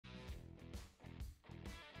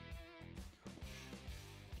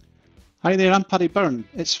Hi there, I'm Paddy Byrne.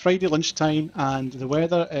 It's Friday lunchtime and the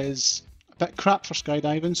weather is a bit crap for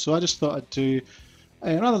skydiving, so I just thought I'd do,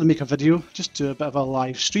 rather than make a video, just do a bit of a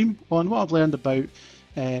live stream on what I've learned about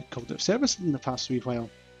cognitive service in the past wee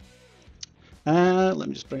while. Let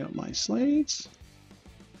me just bring up my slides.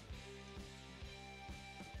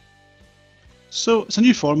 So it's a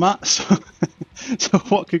new format, so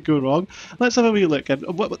what could go wrong? Let's have a wee look.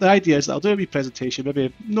 What the idea is that I'll do a wee presentation,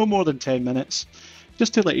 maybe no more than 10 minutes,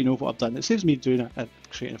 just to let you know what I've done. It saves me doing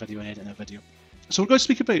creating a video and editing a video. So we're going to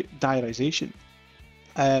speak about diarization.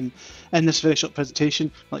 In this very short presentation,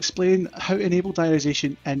 I'll explain how to enable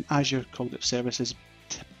diarization in Azure Cognitive Services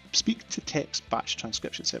speak-to-text batch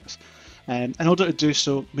transcription service. In order to do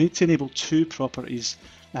so, we need to enable two properties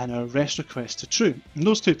and our REST request to true. And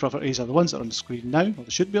those two properties are the ones that are on the screen now, or they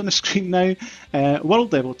should be on the screen now,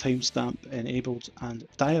 world level timestamp enabled and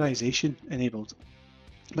diarization enabled.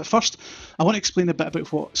 But first, I want to explain a bit about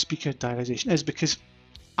what speaker diarization is, because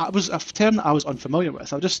it was a term that I was unfamiliar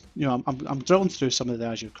with. I'm drilling through some of the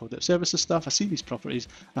Azure Cognitive Services stuff. I see these properties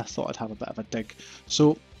and I thought I'd have a bit of a dig.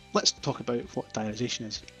 So let's talk about what diarization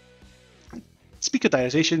is. Speaker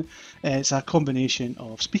diarization is a combination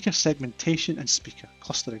of speaker segmentation and speaker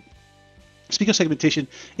clustering. Speaker segmentation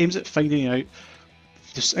aims at finding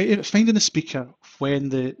the speaker when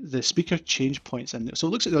the speaker change points in. So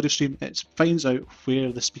it looks at the audio stream, it finds out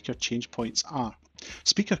where the speaker change points are.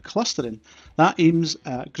 Speaker clustering, that aims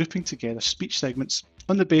at grouping together speech segments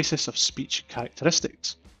on the basis of speech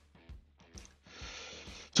characteristics.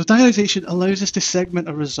 So diarization allows us to segment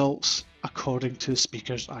our results according to the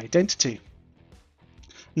speaker's identity.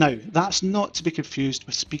 Now, that's not to be confused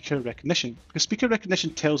with speaker recognition, because speaker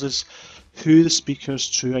recognition tells us who the speaker's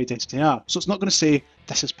true identity are. So it's not going to say,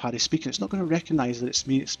 this is Paddy speaking. It's not going to recognise that it's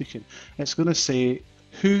me speaking. It's going to say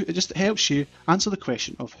who. It just helps you answer the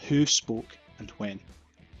question of who spoke and when.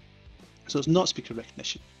 So it's not speaker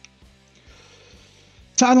recognition.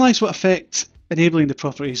 To analyse what effect enabling the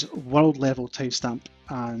properties world level timestamp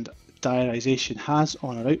and diarization has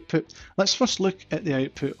on our output, let's first look at the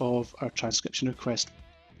output of our transcription request.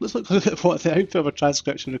 Let's look at what the output of a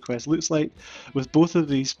transcription request looks like with both of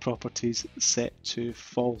these properties set to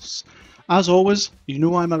false. As always, you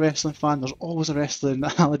know I'm a wrestling fan. There's always a wrestling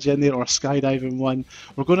analogy in there, or a skydiving one.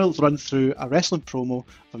 We're going to run through a wrestling promo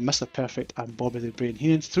of Mr. Perfect and Bobby the Brain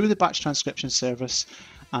Heenan through the batch transcription service,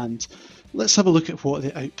 and let's have a look at what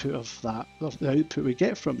the output of that, the output we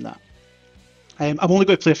get from that. I'm only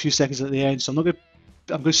going to play a few seconds at the end, so I'm going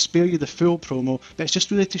to spare you the full promo, but it's just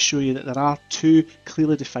really to show you that there are two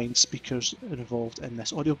clearly defined speakers involved in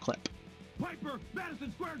this audio clip. Piper,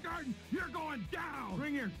 Madison Square Garden, you're going down!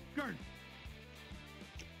 Bring your skirt!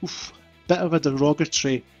 Oof, bit of a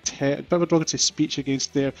derogatory speech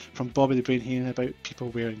against there from Bobby the Brain Heenan about people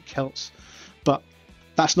wearing kilts. But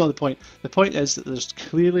that's not the point. The point is that there's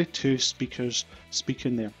clearly two speakers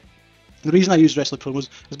speaking there. The reason I use wrestler promos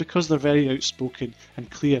is because they're very outspoken and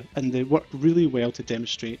clear, and they work really well to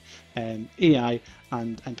demonstrate AI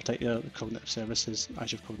and in particular the cognitive services,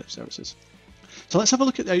 Azure Cognitive Services. So let's have a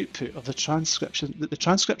look at the output of the transcription that the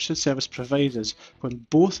transcription service provides us when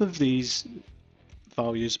both of these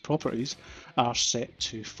values properties are set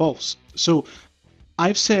to false. So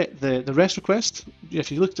I've set the REST request.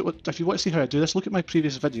 If you want to see how I do this, look at my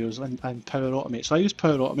previous videos and Power Automate. So I use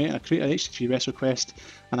Power Automate and I create an HTTP REST request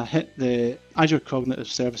and I hit the Azure Cognitive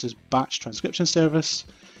Services batch transcription service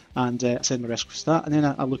and I send my REST request to that, and then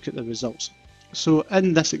I look at the results. So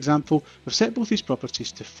in this example, we've set both these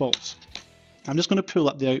properties to false. I'm just going to pull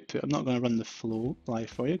up the output. I'm not going to run the flow live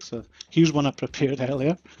for you, so here's one I prepared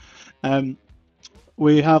earlier.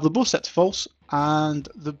 We have the both set to false, and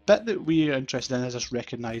the bit that we are interested in is this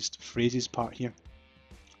recognised phrases part here.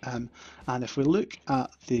 And if we look at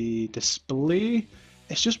the display,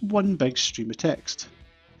 it's just one big stream of text.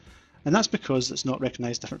 And that's because it's not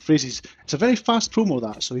recognised different phrases. It's a very fast promo,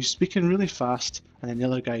 that, so he's speaking really fast, and then the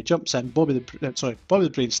other guy jumps in. Bobby the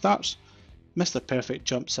Brain starts, Mr. Perfect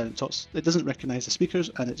jumps in and talks. It doesn't recognise the speakers,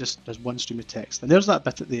 and it just does one stream of text. And there's that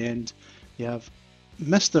bit at the end. You have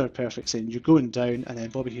Mr. Perfect saying you're going down, and then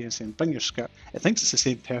Bobby Heenan saying bring your skirt. It thinks it's the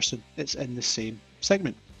same person. It's in the same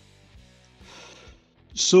segment.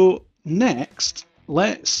 So next,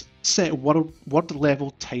 let's set word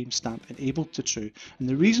level timestamp enabled to true. And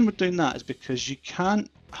the reason we're doing that is because you can't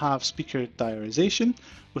have speaker diarization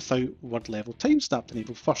without word level timestamp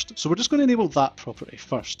enabled first. So we're just going to enable that property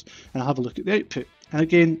first, and I'll have a look at the output. And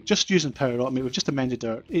again, just using Power Automate, we've just amended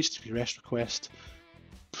our HTTP REST request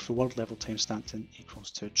for word level timestamped in equals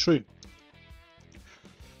to true.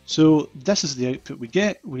 So this is the output we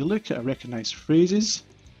get. We look at our recognised phrases,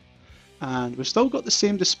 and we've still got the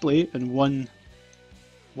same display in one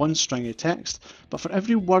one string of text, but for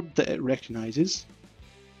every word that it recognises,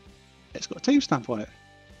 it's got a timestamp on it.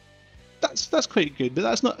 That's quite good, but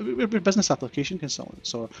that's not, we're business application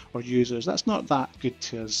consultants or users, that's not that good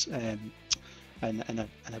to us, and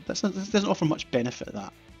that doesn't offer much benefit of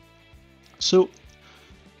that. So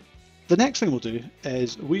the next thing we'll do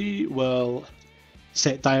is we will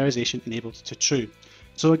set diarization enabled to true.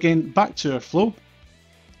 So again, back to our flow,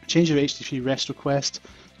 change your HTTP REST request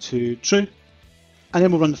to true, and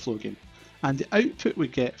then we'll run the flow again. And the output we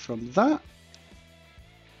get from that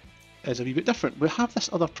is a wee bit different. We have this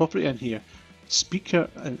other property in here, speaker,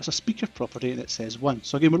 and it's a speaker property and it says 1.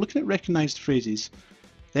 So again, we're looking at recognized phrases.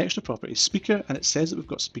 The extra property is speaker and it says that we've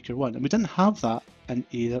got speaker 1, and we didn't have that in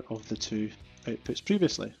either of the two outputs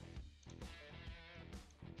previously.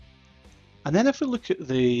 And then if we look at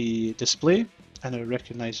the display and our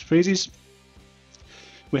recognized phrases,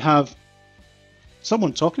 we have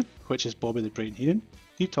someone talking, which is Bobby the Brain Hearing.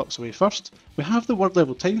 He talks away first. We have the word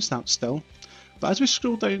level timestamp still, but as we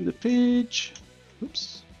scroll down the page,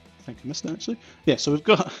 oops, I think I missed it actually. Yeah, so we've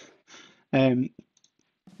got,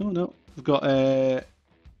 we've got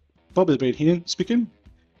Bobby the Brain Hearing speaking.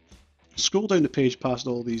 Scroll down the page past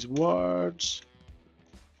all these words.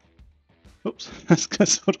 Oops, that's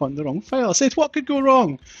because we're on the wrong file. I said, what could go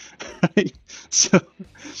wrong? Right. So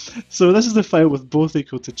this is the file with both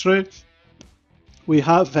equal to true. We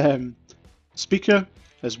have speaker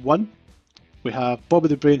as 1. We have Bobby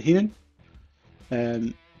the Brain Hearing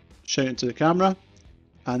shouting to the camera.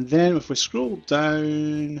 And then if we scroll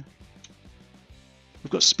down, we've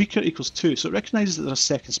got speaker equals 2. So it recognises that there's a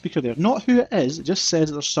second speaker there. Not who it is, it just says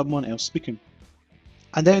that there's someone else speaking.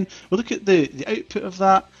 And then we look at the output of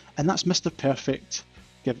that, and that's Mr. Perfect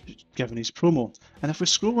given his promo. And if we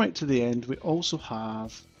scroll right to the end, we also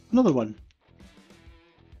have another one.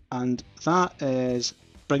 And that is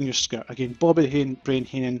Bring Your Skirt. Again, Bobby the Brain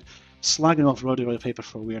Hearing slagging off Roddy Piper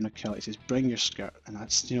for wearing a kilt. He says, bring your skirt. And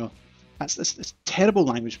that's, you know, that's terrible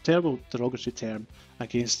language, terrible derogatory term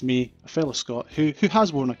against me, a fellow Scot, who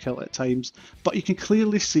has worn a kilt at times, but you can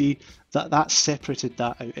clearly see that that separated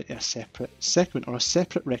that out into a separate segment or a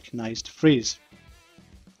separate recognised phrase.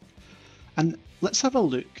 And let's have a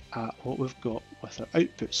look at what we've got with our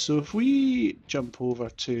outputs. So if we jump over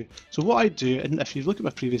to, so what I do, and if you look at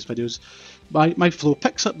my previous videos, my flow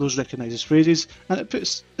picks up those recognised phrases and it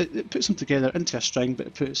puts them together into a string, but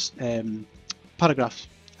it puts paragraphs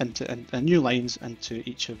and new lines into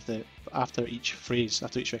each of the, after each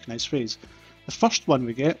recognised phrase. The first one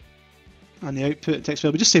we get, and the output text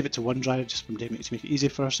file, we just save it to OneDrive just from to make it easy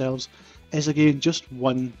for ourselves, is again just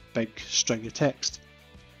one big string of text.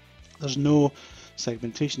 There's no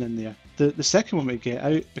segmentation in there. The second one we get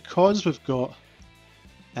out, because we've got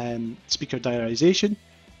speaker diarization,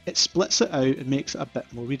 it splits it out and makes it a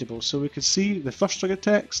bit more readable. So we can see the first string of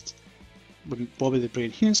text with Bobby the Brain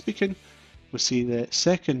Hearing speaking, we see the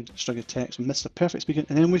second string of text with Mr. Perfect speaking,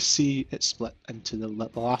 and then we see it split into the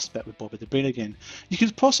last bit with Bobby the Brain again. You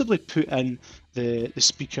could possibly put in the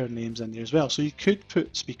speaker names in there as well. So you could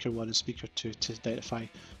put speaker 1 and speaker 2 to identify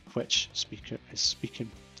which speaker is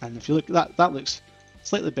speaking. And if you look at that, that looks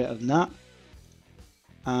slightly better than that.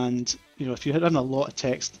 And you know, if you're having a lot of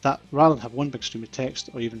text, that rather than have one big stream of text,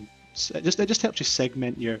 or even it just helps you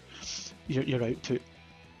segment your output.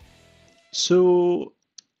 So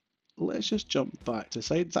let's just jump back to the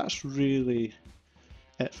side. That's really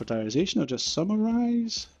it for diarization. I'll just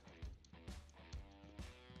summarize.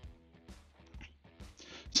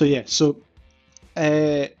 So yeah, so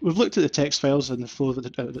we've looked at the text files and the flow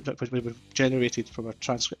that we've generated from our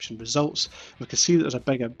transcription results. We can see that there's a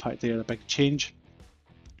big impact there, a big change.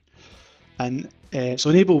 And so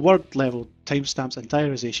enable word level timestamps and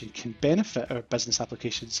diarization can benefit our business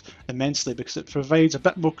applications immensely because it provides a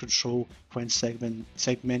bit more control when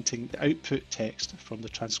segmenting the output text from the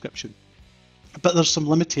transcription. But there's some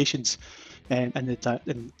limitations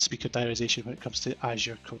in speaker diarization when it comes to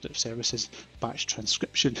Azure Cognitive Services batch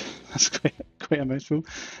transcription. That's quite a mouthful.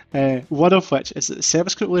 One of which is that the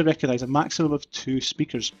service can only recognise a maximum of 2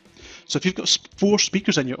 speakers. So if you've got 4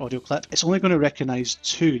 speakers in your audio clip, it's only going to recognise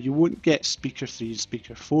 2. You won't get speaker 3 and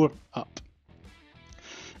speaker 4 up.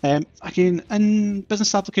 Again, in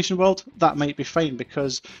business application world, that might be fine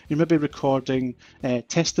because you're maybe recording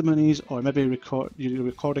testimonies, or maybe your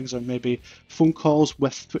recordings are maybe phone calls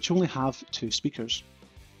which only have 2 speakers.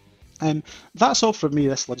 That's all from me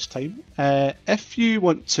this lunchtime. If you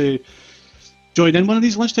want to join in one of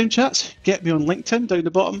these lunchtime chats, get me on LinkedIn down the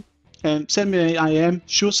bottom. Send me an IM,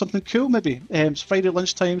 show us something cool maybe. It's Friday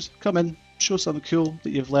lunchtimes, come in, show something cool that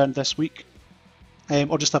you've learned this week.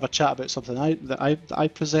 Or just have a chat about something that I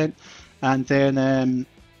present, and then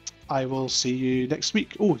I will see you next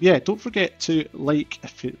week. Oh yeah, don't forget to like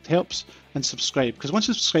if it helps and subscribe, because once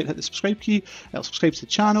you subscribe, hit the subscribe key, it'll subscribe to the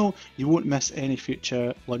channel. You won't miss any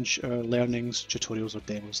future lunch or learnings, tutorials or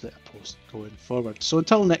demos that I post going forward. So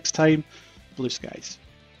until next time, blue skies.